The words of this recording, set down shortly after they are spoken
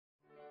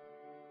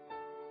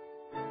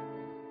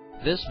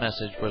This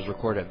message was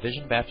recorded at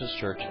Vision Baptist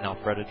Church in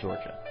Alpharetta,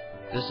 Georgia.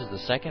 This is the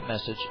second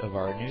message of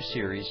our new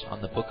series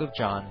on the book of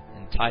John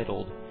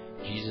entitled,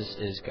 Jesus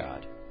is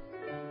God.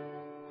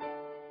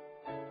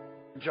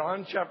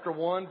 John chapter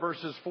 1,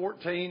 verses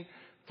 14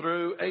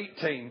 through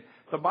 18.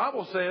 The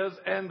Bible says,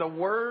 "And the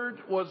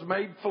Word was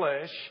made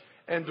flesh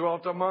and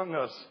dwelt among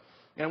us.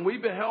 And we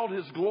beheld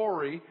His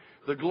glory,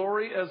 the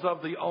glory as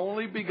of the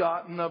only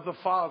begotten of the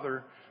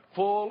Father,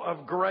 full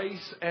of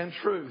grace and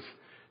truth.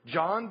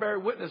 John bare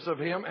witness of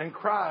Him and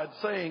cried,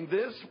 saying,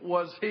 This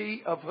was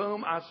He of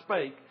whom I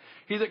spake.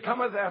 He that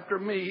cometh after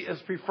me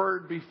is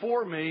preferred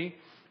before me,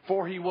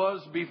 for He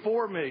was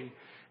before me.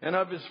 And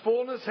of His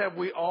fullness have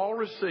we all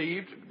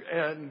received,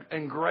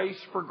 and grace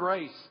for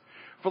grace.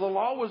 For the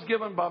law was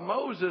given by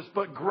Moses,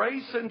 but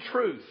grace and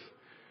truth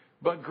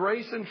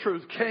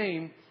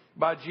came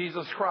by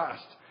Jesus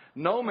Christ.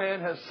 No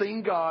man has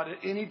seen God at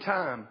any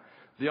time.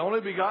 The only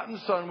begotten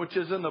Son, which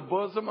is in the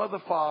bosom of the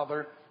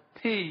Father,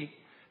 He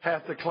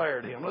hath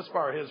declared Him." Let's bow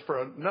our heads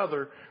for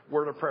another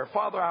word of prayer.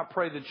 Father, I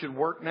pray that You'd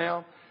work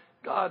now.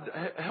 God,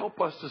 help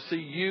us to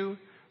see You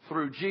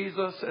through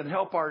Jesus, and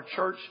help our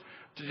church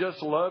to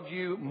just love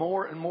You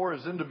more and more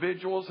as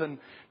individuals, and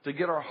to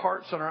get our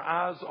hearts and our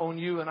eyes on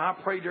You. And I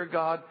pray, dear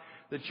God,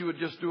 that You would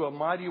just do a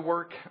mighty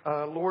work.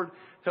 Lord,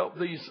 help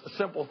these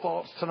simple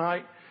thoughts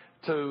tonight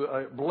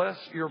to bless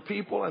Your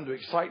people and to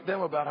excite them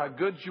about how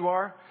good You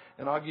are.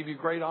 And I'll give You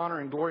great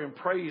honor and glory and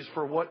praise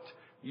for what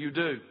You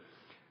do.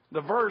 The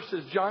verse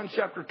is John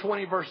chapter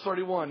 20, verse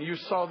 31. You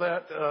saw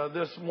that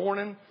this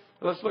morning.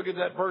 Let's look at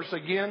that verse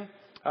again.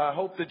 I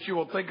hope that you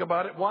will think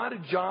about it. Why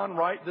did John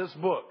write this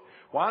book?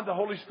 Why did the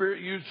Holy Spirit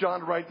use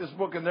John to write this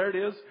book? And there it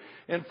is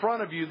in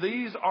front of you.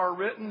 These are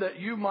written that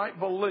you might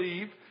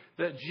believe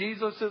that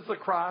Jesus is the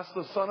Christ,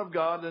 the Son of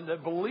God, and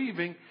that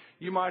believing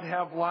you might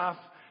have life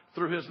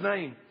through His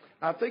name.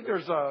 I think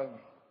there's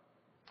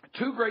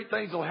two great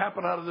things that will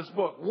happen out of this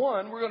book.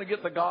 One, we're going to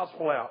get the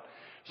gospel out.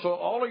 So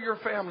all of your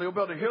family will be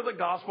able to hear the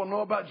gospel,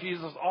 know about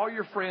Jesus, all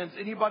your friends,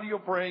 anybody you'll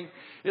bring.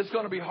 It's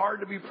going to be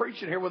hard to be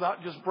preaching here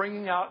without just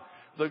bringing out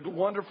the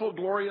wonderful,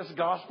 glorious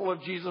gospel of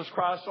Jesus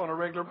Christ on a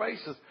regular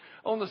basis.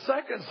 On the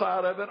second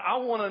side of it, I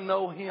want to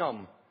know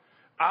Him.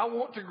 I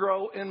want to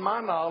grow in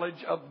my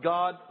knowledge of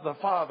God the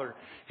Father.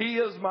 He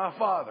is my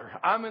Father.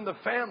 I'm in the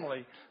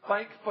family.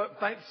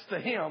 Thanks to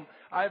Him,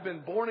 I've been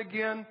born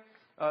again.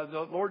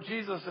 The Lord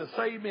Jesus has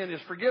saved me and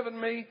has forgiven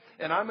me,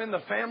 and I'm in the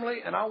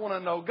family, and I want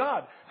to know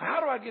God. How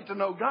do I get to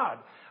know God?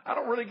 I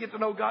don't really get to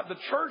know God. The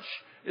church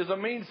is a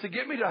means to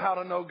get me to how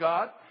to know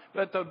God,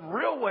 but the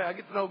real way I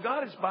get to know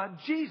God is by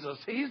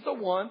Jesus. He's the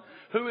one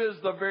who is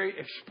the very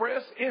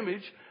express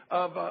image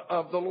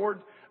of the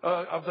Lord,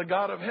 of the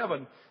God of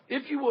heaven.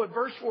 If you would,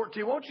 verse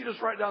 14, won't you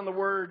just write down the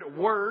word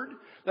 "word"?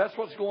 That's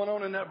what's going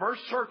on in that verse.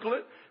 Circle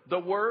it. The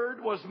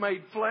Word was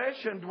made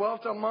flesh and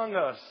dwelt among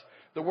us.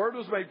 The Word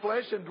was made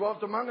flesh and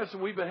dwelt among us,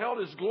 and we beheld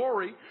His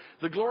glory,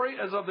 the glory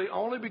as of the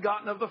only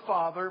begotten of the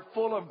Father,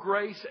 full of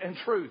grace and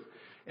truth.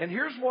 And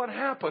here's what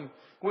happened.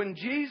 When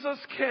Jesus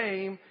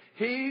came,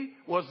 He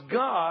was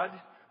God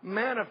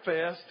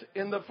manifest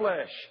in the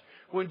flesh.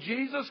 When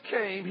Jesus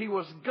came, He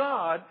was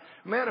God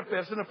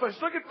manifest in the flesh.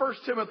 Look at 1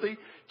 Timothy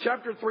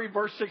chapter 3,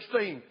 verse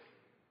 16.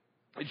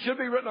 It should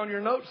be written on your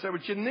notes there,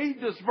 but you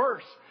need this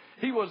verse.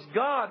 He was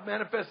God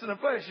manifest in the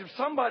flesh. If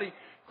somebody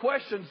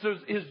questions,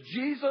 is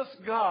Jesus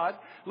God?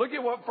 Look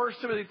at what 1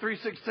 Timothy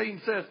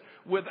 3:16 says.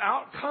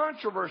 Without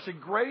controversy,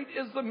 great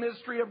is the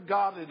mystery of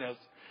godliness.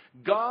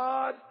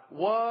 God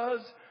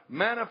was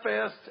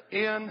manifest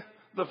in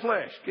the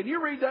flesh. Can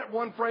you read that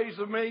one phrase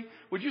with me?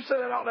 Would you say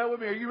that out loud with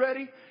me? Are you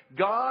ready?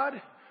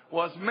 God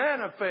was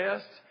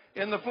manifest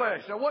in the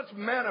flesh. Now, what's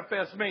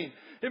manifest mean?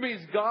 It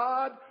means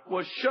God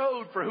was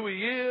showed for who He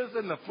is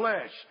in the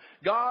flesh.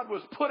 God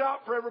was put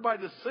out for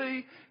everybody to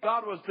see.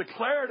 God was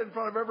declared in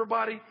front of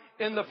everybody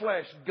in the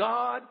flesh.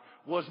 God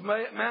was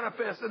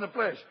manifest in the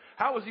flesh.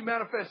 How was He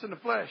manifest in the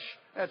flesh?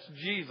 That's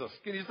Jesus.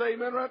 Can you say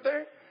amen right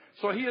there?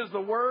 So He is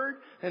the Word,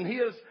 and He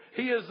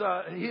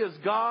is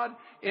God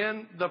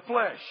in the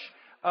flesh.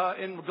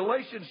 In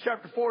Galatians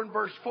chapter 4 and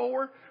verse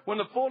 4, when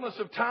the fullness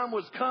of time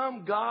was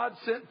come, God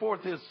sent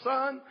forth His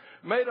Son,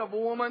 made of a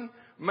woman,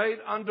 made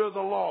under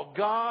the law.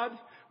 God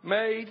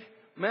made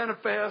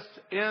manifest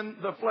in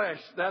the flesh.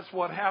 That's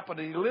what happened.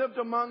 He lived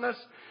among us,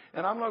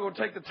 and I'm not going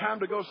to take the time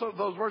to go through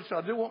those verses.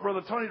 I do want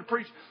Brother Tony to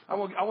preach. I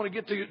want to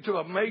get to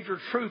a major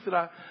truth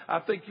that I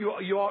think you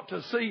ought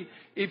to see,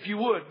 if you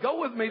would. Go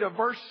with me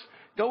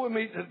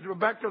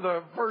back to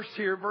the verse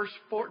here, verse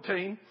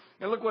 14.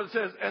 And look what it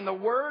says. And the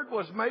Word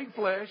was made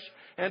flesh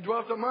and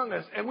dwelt among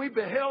us. And we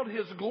beheld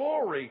His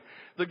glory.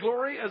 The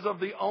glory as of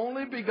the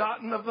only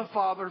begotten of the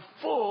Father,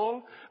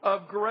 full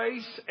of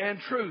grace and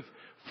truth.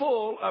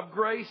 Full of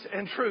grace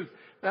and truth.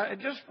 Now,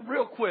 and just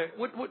real quick,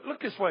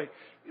 look this way.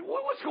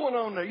 What's going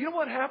on there? You know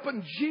what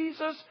happened?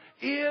 Jesus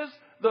is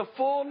the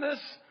fullness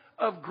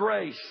of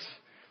grace.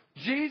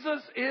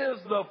 Jesus is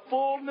the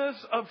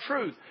fullness of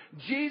truth.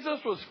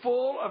 Jesus was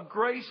full of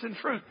grace and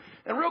truth.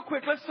 And real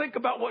quick, let's think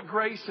about what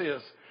grace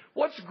is.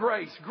 What's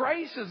grace?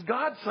 Grace is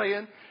God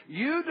saying,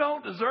 you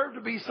don't deserve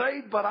to be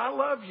saved, but I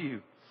love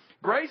you.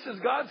 Grace is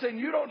God saying,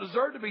 you don't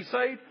deserve to be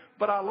saved,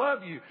 but I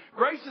love you.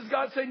 Grace is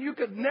God saying, you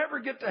could never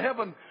get to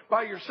heaven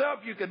by yourself.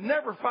 You could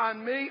never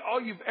find me.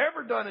 All you've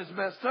ever done is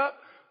messed up,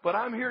 but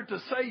I'm here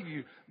to save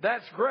you.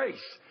 That's grace.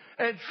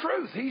 And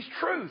truth, He's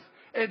truth.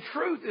 And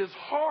truth is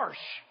harsh.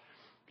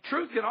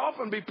 Truth can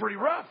often be pretty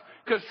rough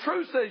because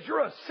truth says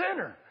you're a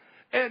sinner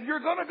and you're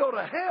going to go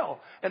to hell.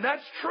 And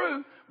that's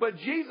true, but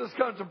Jesus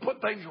comes to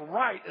put things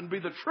right and be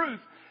the truth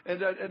and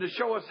to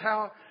show us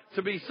how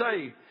to be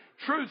saved.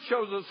 Truth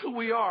shows us who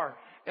we are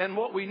and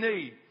what we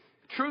need.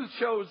 Truth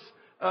shows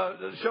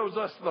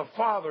us the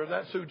Father.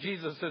 That's who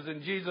Jesus is,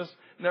 and Jesus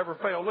never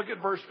failed. Look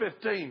at verse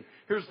 15.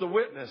 Here's the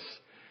witness.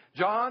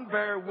 John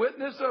bare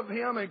witness of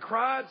him and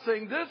cried,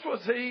 saying, this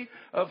was he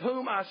of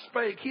whom I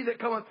spake. He that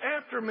cometh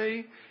after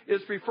me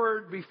is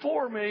preferred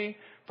before me,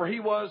 for he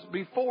was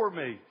before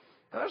me.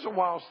 Now, that's a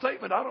wild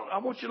statement. I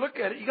want you to look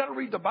at it. You got to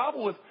read the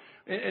Bible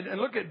and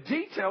look at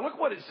detail. Look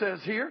what it says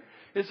here.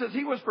 It says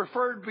he was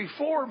preferred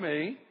before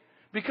me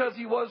because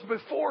he was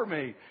before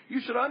me.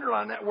 You should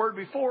underline that word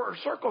before or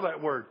circle that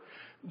word.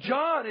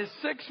 John is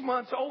 6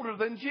 months older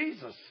than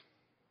Jesus.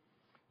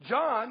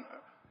 John's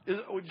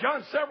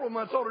several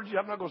months older.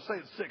 I'm not going to say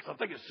it's 6. I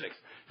think it's 6.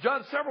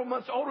 John's several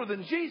months older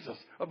than Jesus.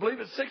 I believe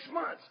it's 6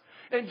 months.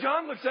 And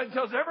John looks at it and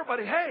tells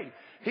everybody, hey,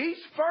 he's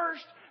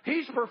first.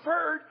 He's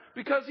preferred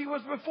because he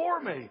was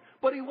before me.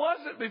 But he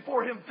wasn't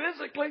before him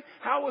physically.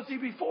 How was he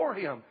before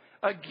him?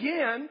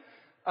 Again,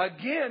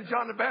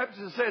 John the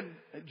Baptist said,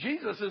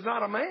 Jesus is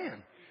not a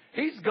man.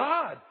 He's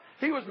God.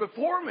 He was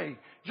before me.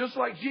 Just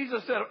like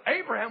Jesus said,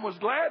 Abraham was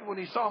glad when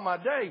he saw my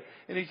day.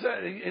 And he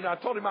said, and I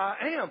told him I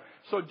am.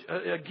 So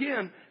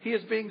again, he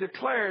is being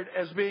declared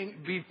as being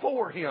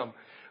before him.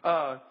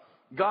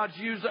 God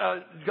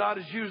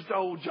has used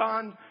old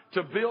John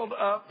to build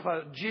up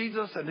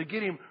Jesus and to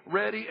get him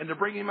ready and to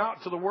bring him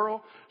out to the world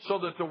so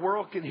that the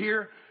world can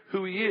hear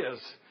who he is.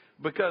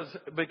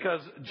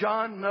 Because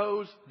John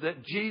knows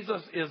that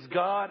Jesus is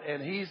God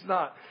and he's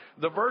not.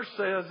 The verse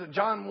says,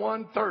 John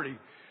 1:30.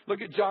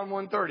 Look at John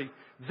 1:30.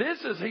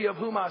 This is he of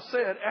whom I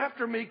said,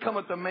 after me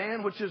cometh the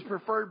man which is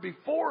preferred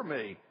before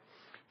me.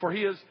 For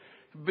he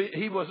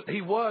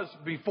was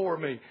before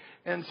me.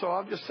 And so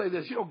I'll just say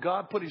this.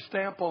 God put his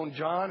stamp on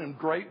John in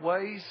great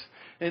ways.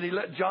 And he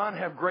let John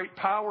have great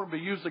power and be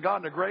used of God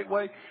in a great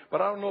way.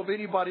 But I don't know of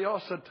anybody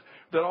else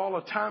that all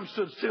the time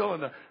stood still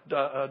and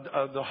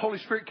the Holy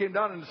Spirit came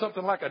down into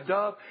something like a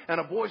dove and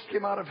a voice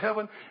came out of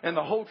heaven and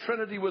the whole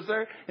Trinity was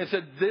there and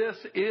said, this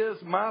is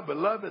my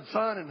beloved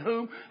Son in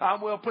whom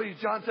I'm well pleased.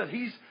 John said,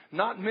 he's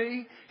not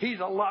me. He's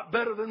a lot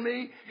better than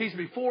me. He's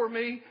before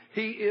me.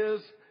 He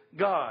is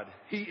God.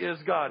 He is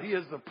God. He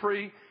is the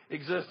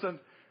pre-existent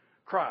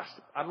Christ.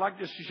 I'd like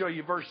just to show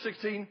you verse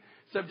 16,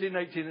 17,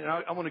 18, and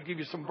I want to give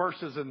you some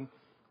verses, and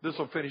this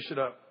will finish it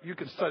up. You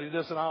can study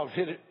this, and I'll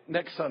hit it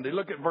next Sunday.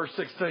 Look at verse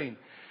 16.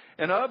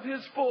 And of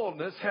his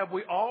fullness have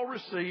we all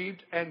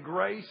received, and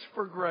grace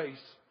for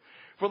grace.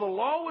 For the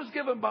law was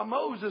given by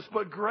Moses,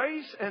 but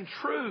grace and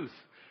truth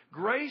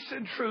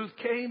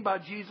came by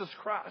Jesus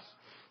Christ.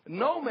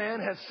 No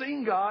man has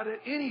seen God at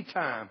any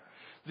time.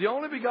 The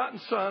only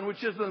begotten Son,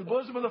 which is in the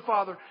bosom of the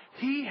Father,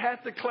 he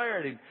hath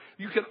declared him.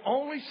 You can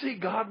only see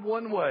God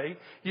one way.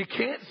 You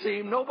can't see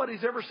him.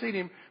 Nobody's ever seen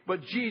him,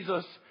 but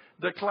Jesus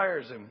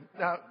declares him.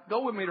 Now,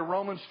 go with me to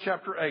Romans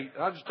chapter 8.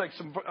 I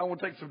want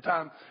to take some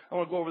time. I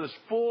want to go over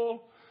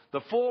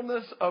the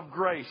fullness of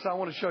grace. I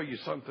want to show you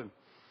something.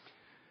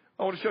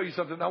 I want to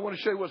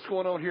show you what's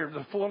going on here.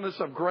 The fullness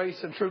of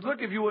grace and truth.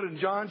 Look, if you would, in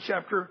John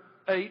chapter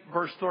 8,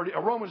 verse 30,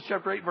 Romans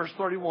chapter 8, verse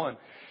 31.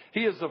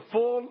 He is the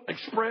full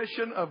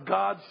expression of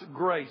God's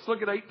grace.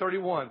 Look at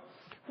 8:31.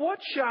 What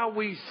shall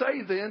we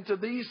say then to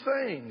these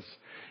things?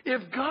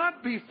 If God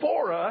be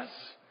for us,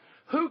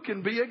 who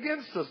can be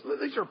against us?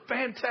 These are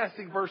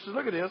fantastic verses.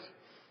 Look at this.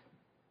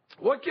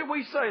 What can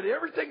we say to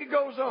everything that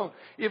goes on?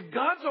 If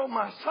God's on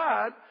my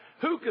side,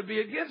 who could be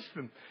against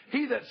him?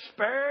 He that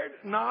spared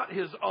not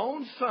his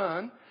own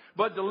Son,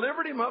 but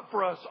delivered him up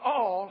for us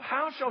all,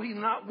 how shall he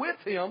not with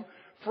him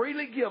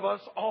freely give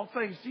us all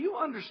things? Do you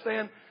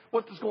understand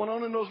what is going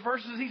on in those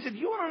verses? He said,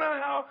 you want to know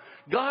how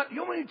God,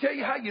 you want me to tell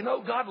you how you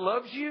know God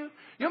loves you?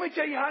 You want me to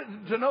tell you how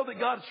to know that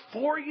God's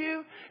for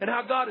you and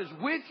how God is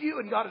with you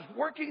and God is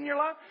working in your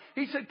life?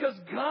 He said, because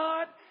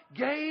God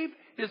gave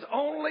his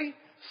only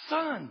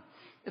Son.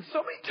 And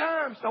so many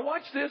times, now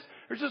watch this,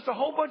 there's just a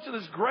whole bunch of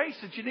this grace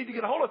that you need to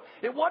get a hold of.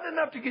 It wasn't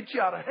enough to get you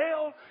out of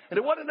hell, and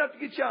it wasn't enough to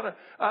get you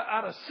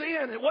out of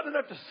sin. It wasn't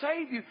enough to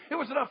save you. It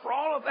was enough for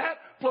all of that,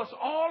 plus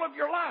all of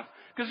your life.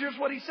 Because here's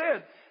what he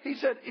said. He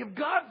said, if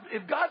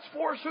God's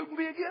for us, who can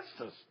be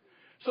against us?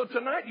 So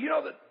tonight, you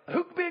know that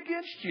who can be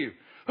against you?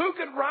 Who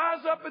could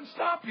rise up and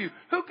stop you?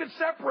 Who could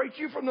separate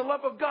you from the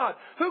love of God?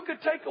 Who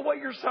could take away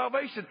your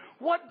salvation?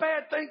 What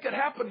bad thing could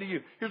happen to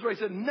you? Here's what he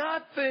said,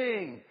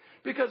 nothing.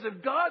 Because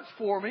if God's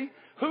for me,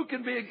 who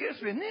can be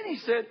against me? And then he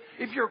said,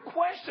 if you're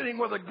questioning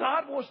whether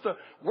God wants to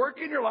work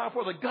in your life,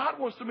 whether God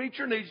wants to meet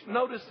your needs,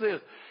 notice this.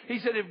 He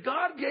said, if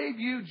God gave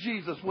you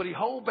Jesus, would he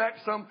hold back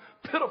some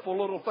pitiful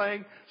little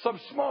thing, some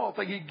small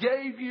thing? He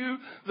gave you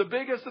the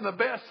biggest and the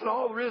best and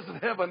all there is in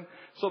heaven,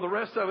 so the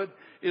rest of it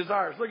is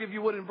ours. Look, if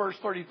you would, in verse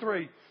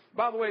 33.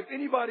 By the way, if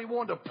anybody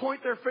wanted to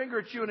point their finger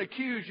at you and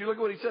accuse you, look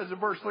at what he says in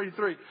verse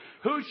 33.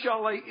 Who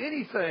shall lay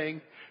anything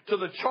to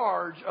the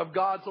charge of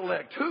God's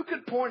elect? Who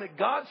could point at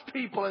God's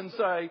people and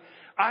say,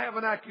 I have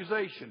an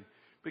accusation?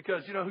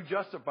 Because you know who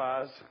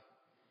justifies?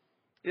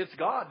 It's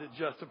God that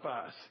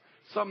justifies.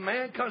 Some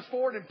man comes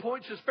forward and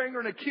points his finger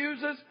and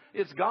accuses.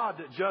 It's God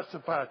that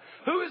justifies.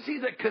 Who is he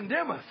that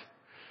condemneth?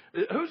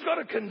 Who's going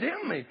to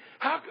condemn me?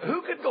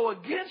 Who could go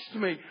against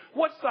me?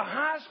 What's the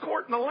highest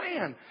court in the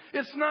land?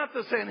 It's not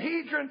the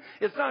Sanhedrin.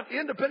 It's not the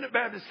Independent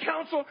Baptist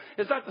Council.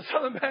 It's not the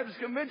Southern Baptist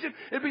Convention.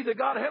 It'd be the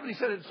God of heaven. He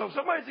said, so if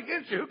somebody's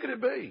against you, who could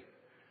it be?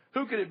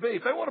 Who could it be?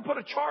 If they want to put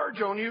a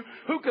charge on you,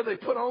 who could they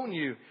put on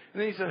you?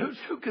 And then he said,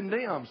 who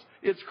condemns?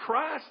 It's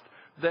Christ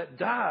that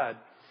died.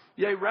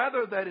 Yea,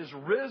 rather that is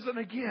risen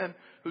again,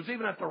 who's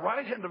even at the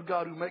right hand of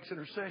God, who makes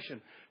intercession.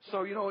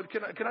 So, you know,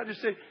 can I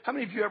just say, how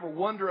many of you ever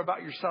wonder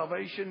about your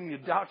salvation and you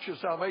doubt your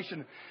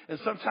salvation? And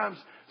sometimes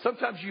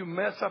you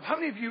mess up. How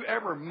many of you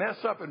ever mess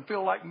up and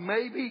feel like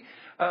maybe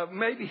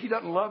he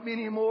doesn't love me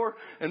anymore,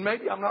 and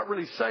maybe I'm not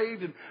really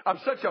saved, and I'm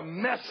such a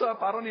mess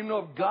up, I don't even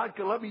know if God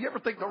can love me? You ever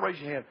think, don't raise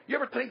your hand. You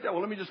ever think that?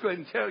 Well, let me just go ahead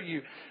and tell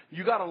you,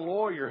 you got a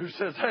lawyer who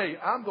says, hey,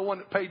 I'm the one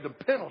that paid the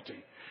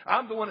penalty.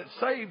 I'm the one that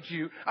saved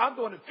you. I'm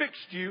the one that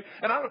fixed you.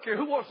 And I don't care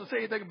who wants to say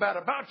anything bad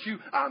about you.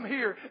 I'm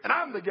here, and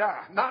I'm the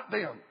guy, not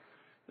them.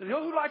 You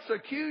know who likes to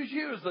accuse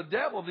you is the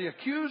devil, the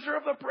accuser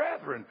of the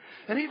brethren.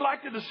 And he'd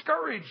like to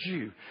discourage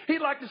you. He'd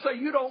like to say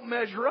you don't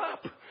measure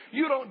up.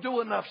 You don't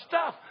do enough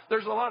stuff.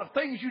 There's a lot of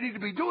things you need to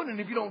be doing,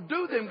 and if you don't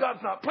do them,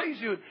 God's not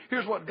pleased with you.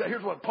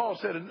 Here's what Paul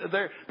said in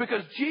there.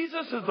 Because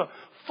Jesus is the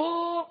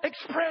full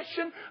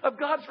expression of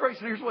God's grace.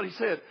 And here's what he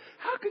said.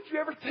 How could you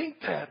ever think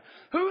that?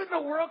 Who in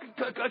the world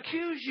could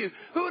accuse you?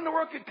 Who in the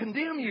world could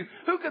condemn you?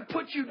 Who could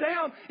put you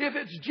down if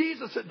it's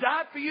Jesus that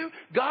died for you?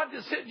 God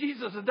that sent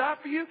Jesus to die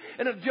for you?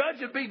 And the judge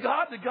would be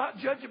God, the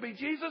judge would be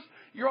Jesus?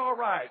 You're all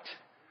right.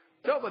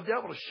 Tell the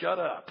devil to shut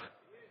up.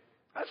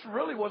 That's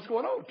really what's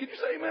going on. Can you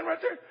say amen right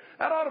there?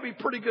 That ought to be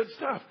pretty good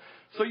stuff.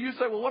 So you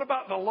say, well, what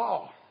about the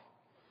law?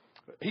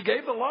 He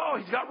gave the law.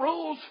 He's got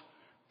rules.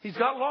 He's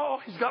got law.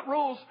 He's got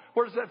rules.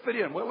 Where does that fit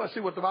in? Well, let's see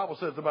what the Bible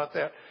says about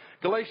that.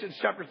 Galatians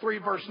chapter 3,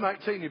 verse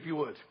 19, if you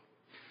would.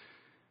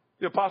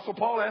 The Apostle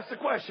Paul asked the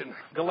question.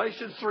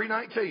 Galatians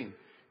 3:19.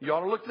 You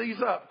ought to look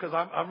these up, because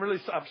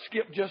I've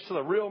skipped just to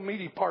the real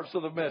meaty parts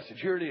of the message.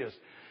 Here it is.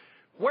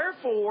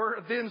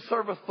 Wherefore then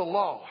serveth the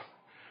law?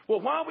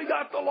 Well, why we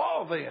got the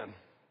law then?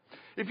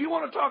 If you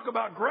want to talk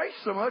about grace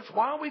so much,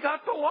 why we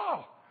got the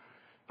law?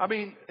 I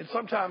mean, and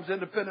sometimes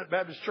independent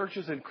Baptist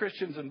churches and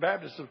Christians and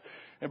Baptists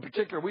in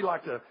particular, we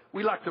like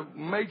to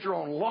major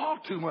on law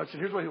too much. And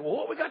here's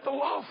what we got the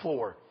law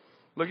for?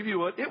 Look, if you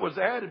would, it was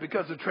added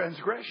because of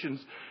transgressions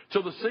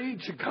till the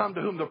seed should come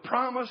to whom the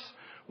promise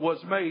was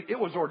made. It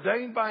was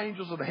ordained by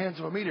angels in the hands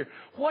of a mediator.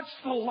 What's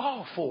the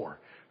law for?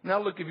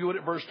 Now look, if you would,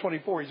 at verse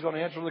 24. He's going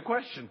to answer the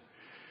question.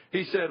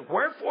 He said,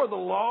 wherefore the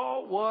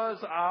law was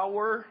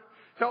our,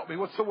 help me,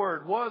 what's the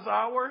word? Was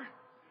our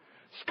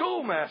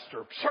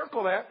schoolmaster.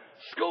 Circle that.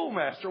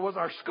 Schoolmaster was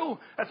our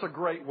school. That's a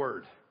great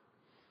word.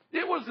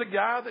 It was the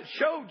guy that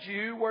showed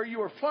you where you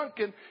were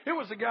flunking. It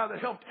was the guy that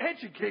helped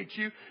educate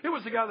you. It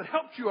was the guy that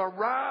helped you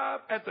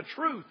arrive at the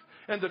truth.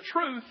 And the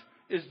truth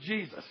is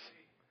Jesus.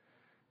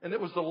 And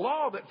it was the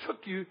law that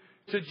took you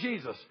to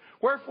Jesus.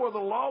 Wherefore the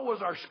law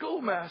was our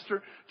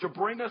schoolmaster to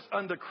bring us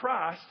unto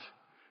Christ.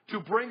 To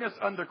bring us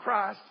unto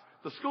Christ.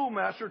 The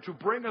schoolmaster to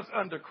bring us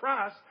unto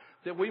Christ,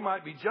 that we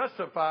might be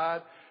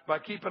justified by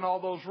keeping all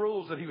those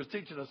rules that he was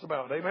teaching us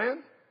about. Amen?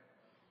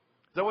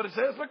 Is that what it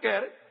says? Look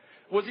at it.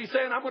 Was he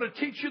saying, I'm going to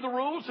teach you the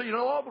rules so you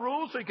know all the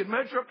rules so you can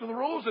measure up to the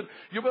rules and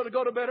you'll be able to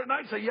go to bed at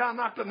night and say, yeah, I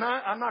knocked 9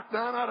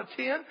 out of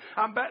 10.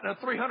 I'm batting a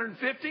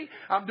 350.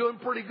 I'm doing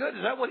pretty good.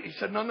 Is that what he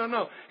said?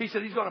 No. He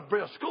said he's going to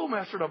bring a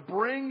schoolmaster to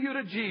bring you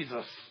to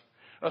Jesus.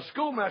 A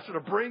schoolmaster to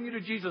bring you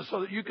to Jesus so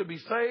that you could be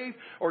saved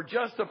or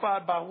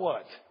justified by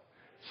what?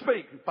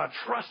 Speak. By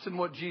trusting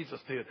what Jesus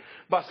did.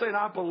 By saying,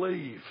 I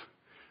believe.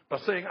 By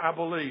saying, I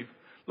believe.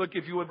 Look,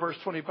 if you would, verse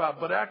 25.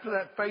 But after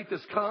that faith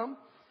has come,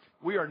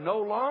 we are no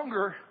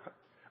longer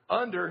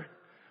under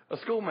a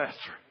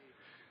schoolmaster.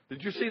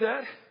 Did you see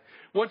that?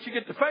 Once you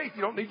get the faith,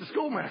 you don't need the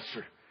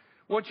schoolmaster.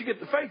 Once you get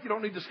the faith, you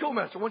don't need the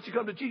schoolmaster. Once you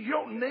come to Jesus, you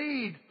don't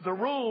need the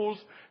rules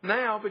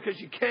now because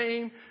you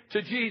came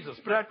to Jesus.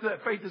 But after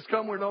that faith has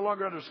come, we're no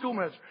longer under a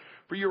schoolmaster.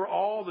 For you are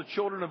all the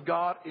children of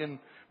God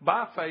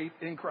by faith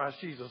in Christ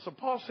Jesus. So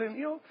Paul's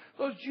saying,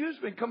 those Jews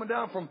have been coming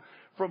down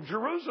from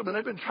Jerusalem and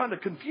they've been trying to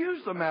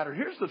confuse the matter.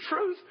 Here's the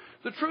truth.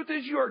 The truth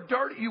is you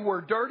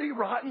were dirty,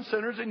 rotten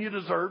sinners and you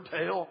deserved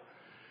hell.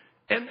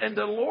 And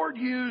the Lord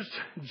used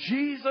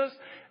Jesus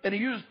and he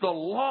used the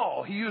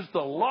law. He used the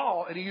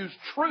law and he used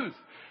truth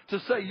to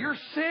say, you're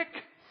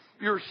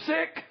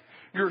sick.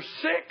 You're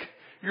sick.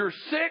 You're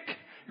sick.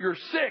 You're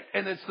sick.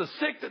 And it's the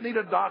sick that need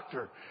a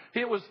doctor.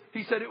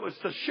 He said it was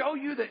to show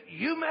you that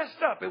you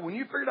messed up. And when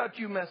you figured out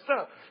you messed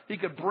up, he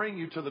could bring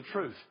you to the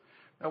truth.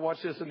 Now watch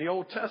this. In the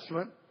Old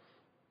Testament,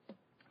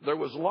 there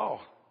was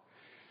law.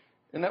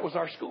 And that was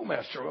our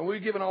schoolmaster. And we were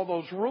given all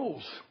those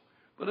rules.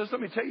 But let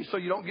me tell you so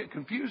you don't get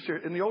confused here.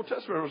 In the Old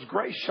Testament, there was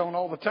grace shown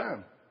all the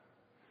time.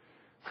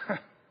 I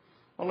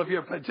don't know if you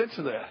ever paid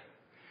attention to that.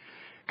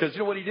 Because you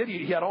know what he did?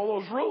 He had all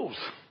those rules.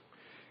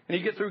 And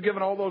he'd get through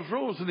giving all those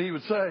rules and he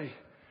would say,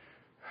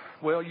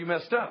 well, you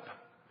messed up.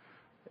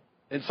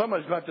 And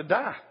somebody's got to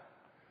die.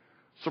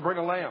 So bring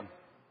a lamb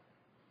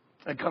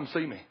and come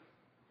see me.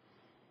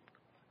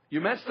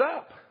 You messed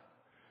up.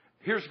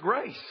 Here's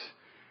grace.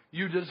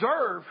 You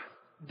deserve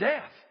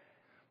death.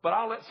 But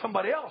I'll let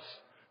somebody else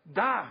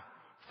die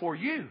for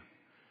you.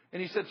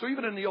 And he said, so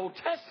even in the Old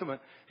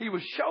Testament, he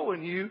was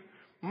showing you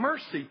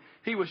mercy.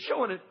 He was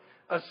showing it.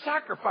 A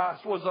sacrifice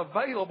was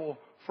available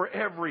for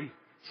every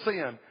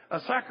sin. A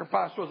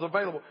sacrifice was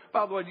available.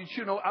 By the way, did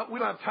you know, we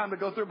don't have time to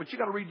go through it, but you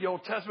got to read the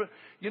Old Testament.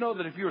 You know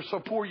that if you were so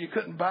poor you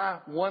couldn't buy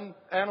one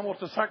animal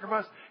to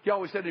sacrifice, he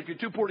always said, if you're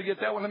too poor to get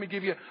that one, let me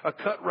give you a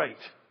cut rate.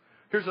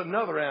 Here's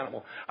another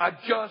animal. I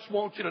just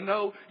want you to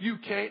know you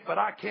can't, but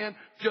I can.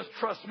 Just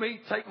trust me.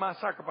 Take my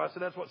sacrifice.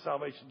 And that's what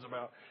salvation's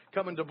about.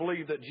 Coming to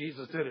believe that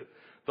Jesus did it.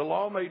 The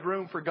law made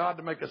room for God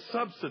to make a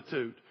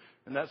substitute.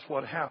 And that's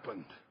what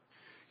happened.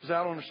 He said,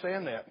 I don't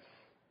understand that.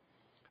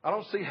 I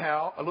don't see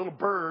how a little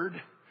bird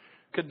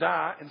could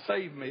die and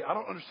save me. I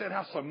don't understand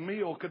how some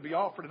meal could be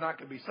offered and I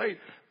could be saved.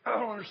 I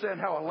don't understand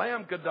how a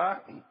lamb could die.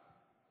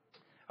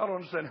 I don't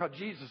understand how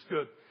Jesus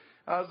could.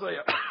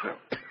 Isaiah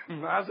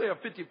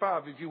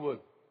 55, if you would.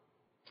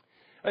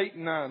 8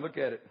 and 9, look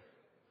at it.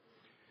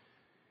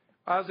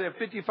 Isaiah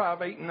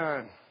 55, 8 and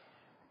 9.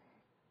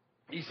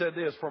 He said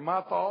this, for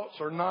my thoughts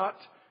are not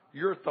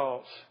your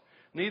thoughts,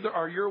 neither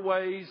are your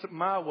ways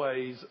my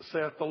ways,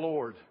 saith the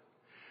Lord.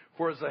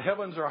 For as the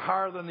heavens are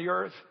higher than the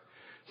earth,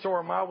 so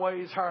are my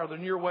ways higher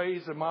than your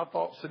ways, and my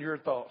thoughts than your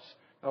thoughts.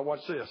 Now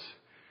watch this.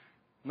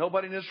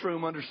 Nobody in this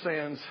room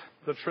understands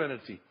the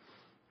Trinity.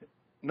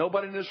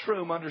 Nobody in this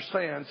room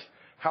understands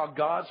how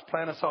God's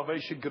plan of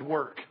salvation could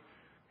work.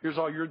 Here's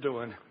all you're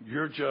doing.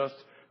 You're just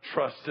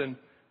trusting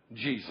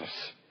Jesus.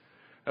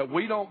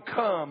 We don't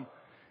come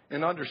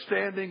in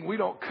understanding. We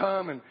don't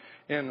come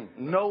in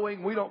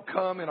knowing. We don't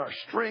come in our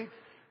strength.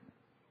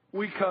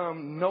 We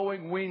come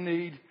knowing we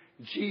need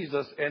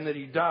Jesus and that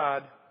He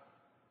died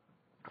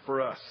for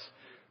us.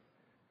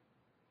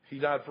 He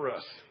died for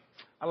us.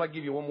 I'd like to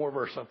give you one more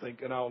verse, I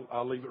think, and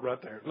I'll leave it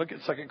right there. Look at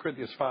 2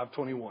 Corinthians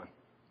 5:21.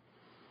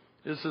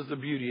 This is the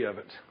beauty of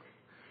it.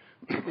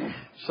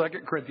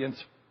 2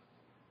 Corinthians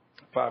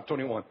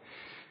 5:21.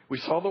 We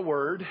saw the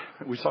Word.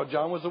 We saw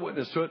John was a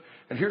witness to it.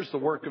 And here's the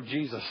work of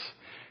Jesus.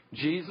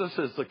 Jesus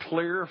is the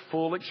clear,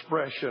 full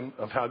expression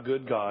of how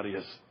good God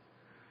is.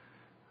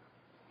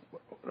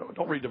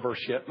 Don't read the verse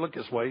yet. Look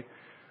this way.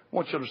 I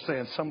want you to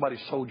understand somebody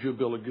sold you a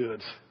bill of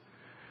goods.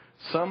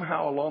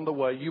 Somehow along the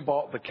way you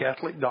bought the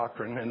Catholic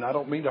doctrine, and I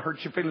don't mean to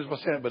hurt your feelings by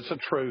saying it, but it's the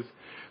truth,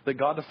 that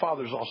God the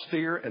Father is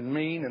austere and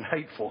mean and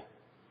hateful.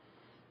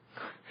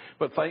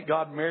 But thank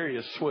God Mary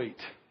is sweet.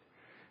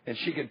 And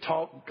she can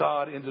talk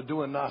God into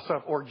doing nice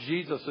stuff. Or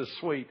Jesus is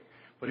sweet.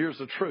 But here's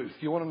the truth.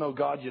 You want to know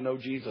God, you know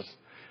Jesus.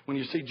 When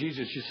you see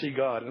Jesus, you see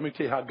God. Let me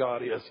tell you how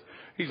God is.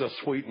 He's a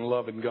sweet and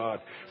loving God.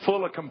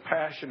 Full of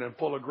compassion and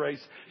full of grace.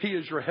 He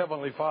is your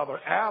heavenly Father.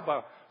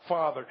 Abba,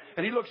 Father.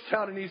 And He looks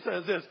down and He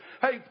says this.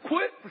 Hey,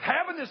 quit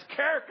having this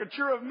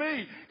caricature of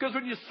me. Because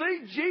when you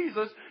see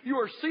Jesus, you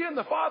are seeing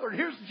the Father. And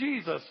here's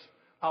Jesus.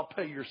 I'll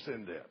pay your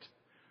sin debt.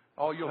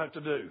 All you'll have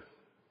to do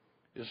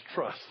is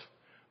trust.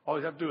 All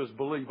you have to do is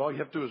believe. All you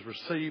have to do is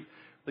receive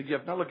the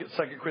gift. Now look at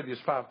 2 Corinthians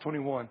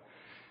 5:21.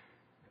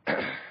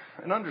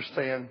 And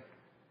understand,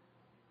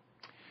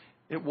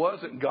 it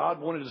wasn't God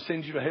wanted to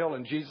send you to hell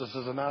and Jesus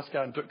is a nice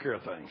guy and took care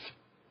of things.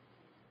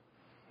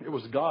 It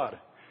was God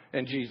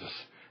and Jesus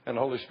and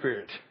the Holy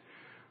Spirit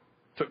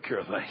took care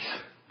of things.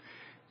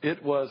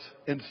 It was,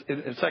 in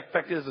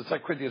fact, in 2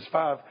 Corinthians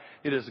 5,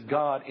 it is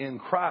God in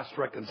Christ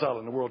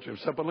reconciling the world to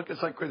Himself. But look at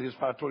 2 Corinthians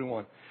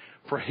 5:21.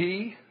 For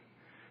He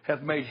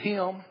hath made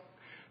Him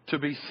to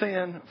be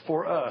sin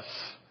for us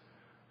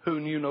who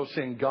knew no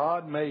sin.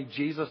 God made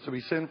Jesus to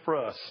be sin for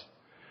us.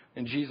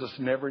 And Jesus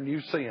never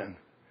knew sin.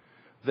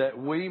 That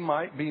we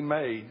might be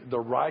made the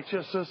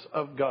righteousness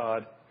of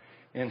God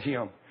in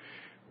Him.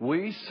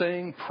 We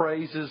sing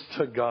praises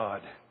to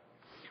God.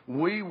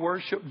 We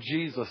worship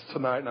Jesus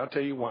tonight. And I'll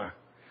tell you why.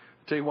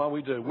 I'll tell you why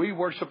we do. We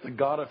worship the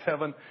God of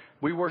heaven.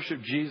 We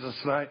worship Jesus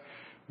tonight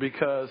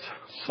because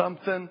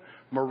something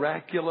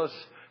miraculous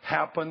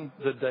happened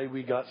the day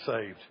we got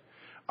saved.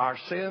 Our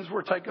sins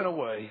were taken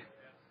away,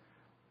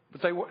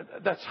 but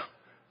that's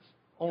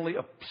only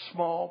a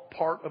small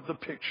part of the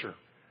picture.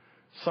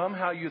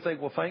 Somehow you think,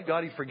 well, thank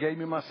God He forgave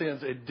me my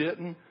sins. It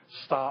didn't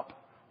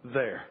stop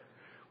there.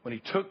 When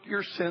He took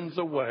your sins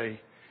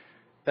away,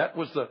 that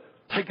was the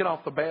taking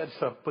off the bad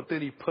stuff, but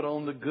then He put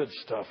on the good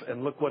stuff.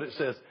 And look what it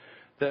says,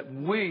 that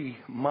we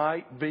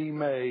might be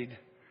made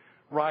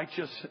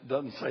righteous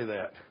doesn't say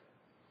that.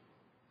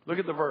 Look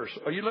at the verse.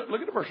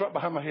 Look at the verse right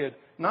behind my head.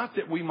 Not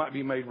that we might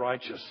be made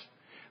righteous.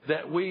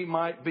 That we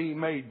might be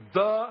made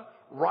the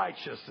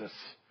righteousness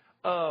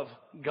of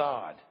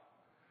God.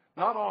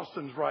 Not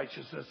Austin's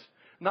righteousness.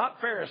 Not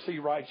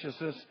Pharisee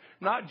righteousness.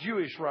 Not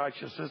Jewish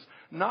righteousness.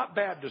 Not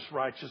Baptist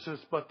righteousness.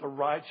 But the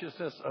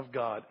righteousness of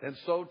God. And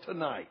so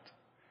tonight,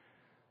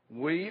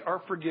 we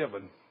are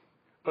forgiven.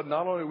 But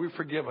not only are we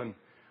forgiven,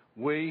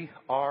 we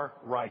are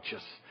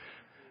righteous.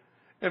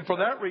 And for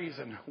that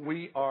reason,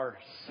 we are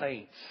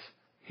saints.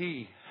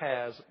 He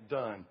has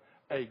done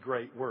a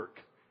great work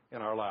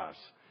in our lives.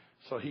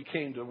 So He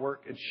came to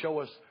work and show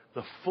us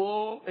the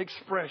full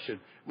expression.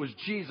 Was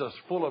Jesus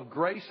full of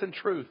grace and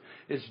truth?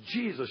 Is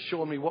Jesus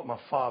showing me what my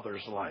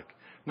Father's like?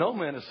 No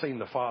man has seen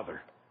the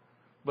Father,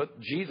 but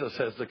Jesus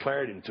has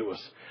declared Him to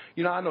us.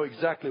 You know, I know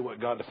exactly what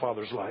God the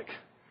Father's like,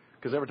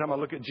 because every time I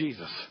look at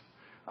Jesus,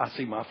 I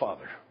see my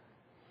Father.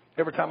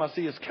 Every time I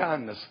see His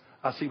kindness,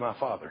 I see my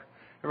Father.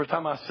 Every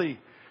time I see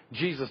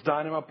Jesus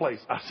dying in my place,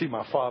 I see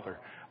my Father.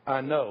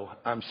 I know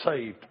I'm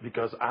saved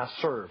because I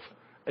serve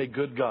a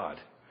good God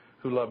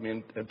who loved me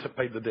and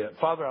paid the debt.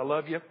 Father, I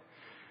love you.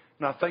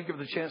 And I thank you for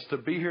the chance to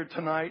be here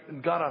tonight.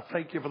 And God, I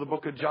thank you for the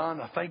book of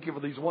John. I thank you for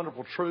these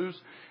wonderful truths.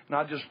 And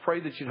I just pray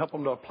that you'd help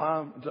them to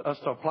apply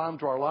them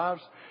to our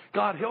lives.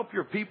 God, help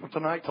your people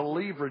tonight to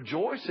leave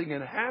rejoicing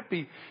and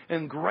happy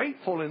and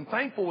grateful and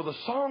thankful with a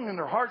song in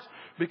their hearts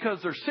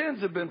because their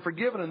sins have been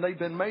forgiven and they've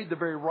been made the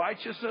very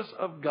righteousness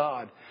of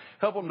God.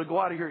 Help them to go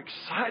out of here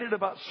excited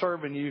about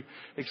serving you,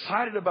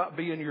 excited about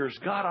being yours.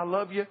 God, I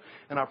love you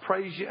and I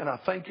praise you and I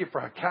thank you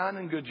for how kind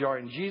and good you are.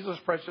 In Jesus'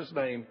 precious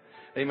name,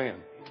 amen.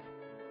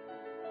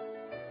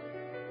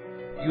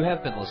 You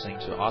have been listening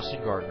to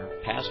Austin Gardner,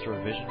 pastor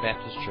of Vision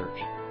Baptist Church.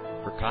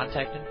 For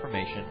contact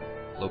information,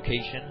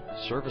 location,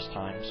 service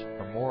times,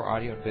 or more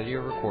audio and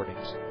video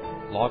recordings,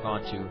 log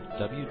on to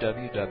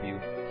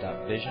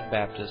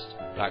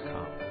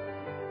www.visionbaptist.com.